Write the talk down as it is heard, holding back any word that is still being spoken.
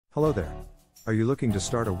Hello there. Are you looking to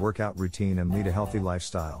start a workout routine and lead a healthy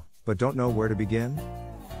lifestyle, but don't know where to begin?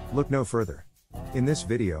 Look no further. In this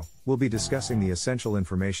video, we'll be discussing the essential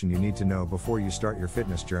information you need to know before you start your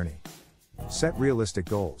fitness journey. Set realistic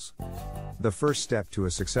goals. The first step to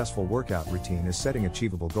a successful workout routine is setting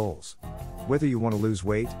achievable goals. Whether you want to lose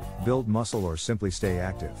weight, build muscle, or simply stay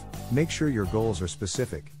active, make sure your goals are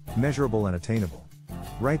specific, measurable, and attainable.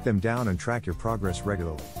 Write them down and track your progress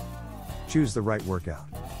regularly. Choose the right workout.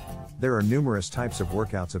 There are numerous types of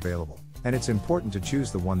workouts available, and it's important to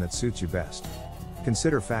choose the one that suits you best.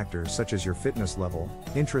 Consider factors such as your fitness level,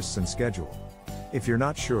 interests, and schedule. If you're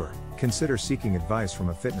not sure, consider seeking advice from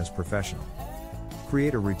a fitness professional.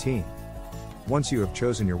 Create a routine. Once you have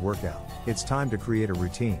chosen your workout, it's time to create a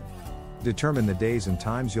routine. Determine the days and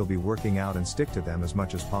times you'll be working out and stick to them as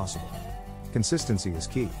much as possible. Consistency is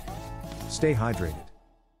key. Stay hydrated.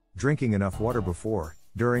 Drinking enough water before,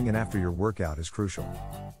 during, and after your workout is crucial.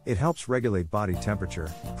 It helps regulate body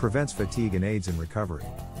temperature, prevents fatigue, and aids in recovery.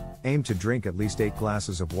 Aim to drink at least 8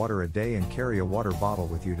 glasses of water a day and carry a water bottle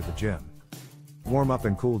with you to the gym. Warm up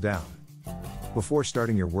and cool down. Before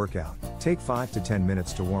starting your workout, take 5 to 10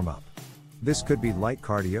 minutes to warm up. This could be light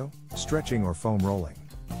cardio, stretching, or foam rolling.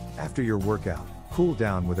 After your workout, cool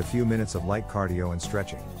down with a few minutes of light cardio and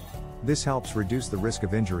stretching. This helps reduce the risk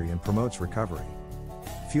of injury and promotes recovery.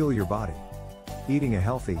 Fuel your body. Eating a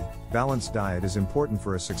healthy, balanced diet is important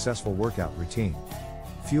for a successful workout routine.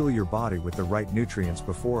 Fuel your body with the right nutrients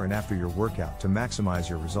before and after your workout to maximize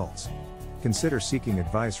your results. Consider seeking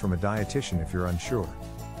advice from a dietitian if you're unsure.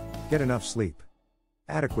 Get enough sleep.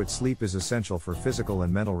 Adequate sleep is essential for physical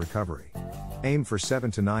and mental recovery. Aim for 7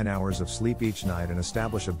 to 9 hours of sleep each night and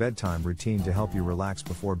establish a bedtime routine to help you relax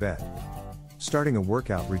before bed. Starting a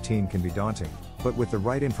workout routine can be daunting, but with the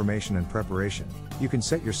right information and preparation, you can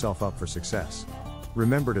set yourself up for success.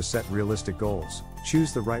 Remember to set realistic goals,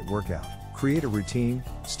 choose the right workout, create a routine,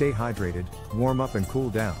 stay hydrated, warm up and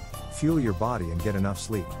cool down, fuel your body, and get enough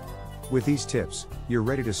sleep. With these tips, you're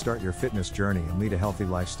ready to start your fitness journey and lead a healthy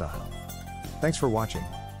lifestyle. Thanks for watching.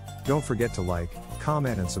 Don't forget to like,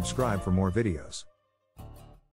 comment, and subscribe for more videos.